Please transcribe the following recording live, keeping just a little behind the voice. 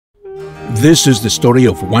This is the story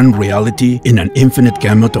of one reality in an infinite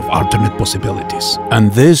gamut of alternate possibilities.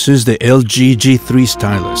 And this is the LG G3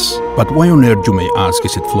 Stylus. But why on earth, you may ask,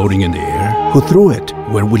 is it floating in the air? Who threw it?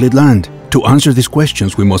 Where will it land? To answer these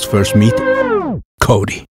questions, we must first meet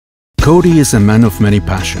Cody. Cody is a man of many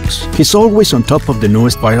passions. He's always on top of the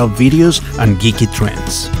newest viral videos and geeky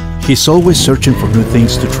trends. He's always searching for new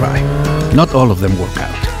things to try. Not all of them work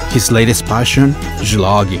out. His latest passion,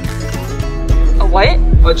 vlogging. A what?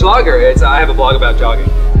 A jogger. I have a blog about jogging.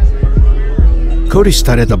 Cody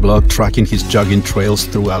started a blog tracking his jogging trails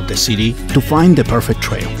throughout the city to find the perfect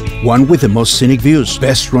trail. One with the most scenic views,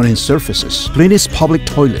 best running surfaces, cleanest public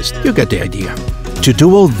toilets. You get the idea. To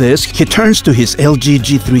do all this, he turns to his LG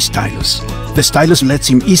G3 Stylus. The stylus lets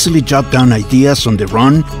him easily jot down ideas on the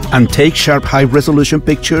run and take sharp high-resolution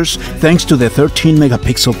pictures thanks to the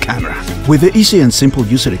 13-megapixel camera. With the easy and simple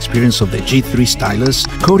user experience of the G3 Stylus,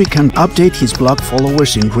 Cody can update his blog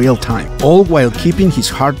followers in real time, all while keeping his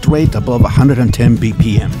heart rate above 110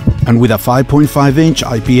 BPM. And with a 5.5-inch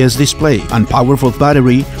IPS display and powerful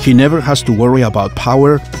battery, he never has to worry about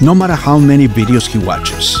power, no matter how many videos he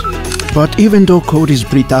watches. But even though Cody's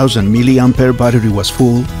 3000 mAh battery was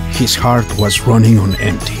full, his heart was running on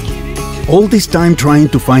empty. All this time trying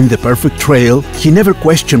to find the perfect trail, he never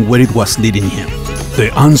questioned where it was leading him.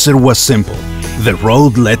 The answer was simple. The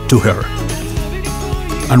road led to her.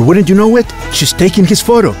 And wouldn't you know it, she's taking his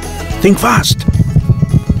photo. Think fast.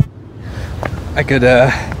 I could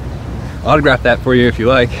autograph that for you if you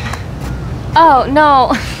like. Oh, no.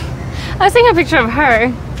 I was taking a picture of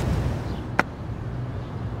her.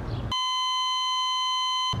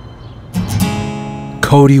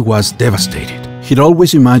 Cody was devastated. He'd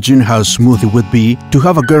always imagined how smooth it would be to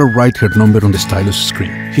have a girl write her number on the stylus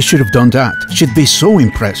screen. He should have done that. She'd be so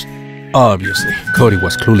impressed. Obviously, Cody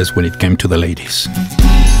was clueless when it came to the ladies.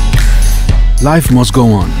 Life must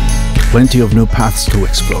go on. Plenty of new paths to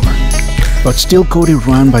explore. But still, Cody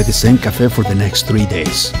ran by the same cafe for the next 3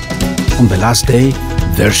 days. On the last day,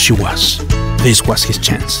 there she was. This was his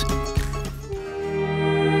chance.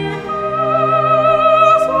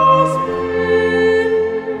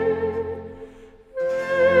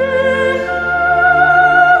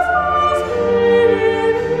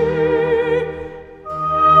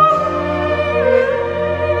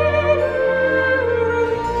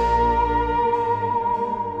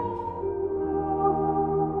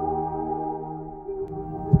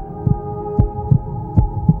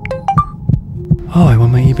 Oh, I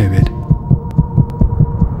want my eBay bid.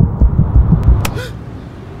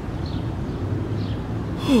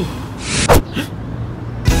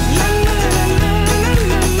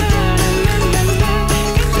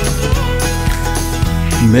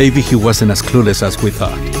 Maybe he wasn't as clueless as we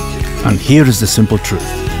thought. And here is the simple truth.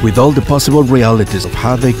 With all the possible realities of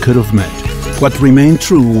how they could have met, what remained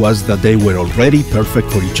true was that they were already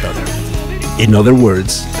perfect for each other. In other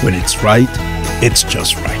words, when it's right, it's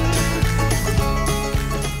just right.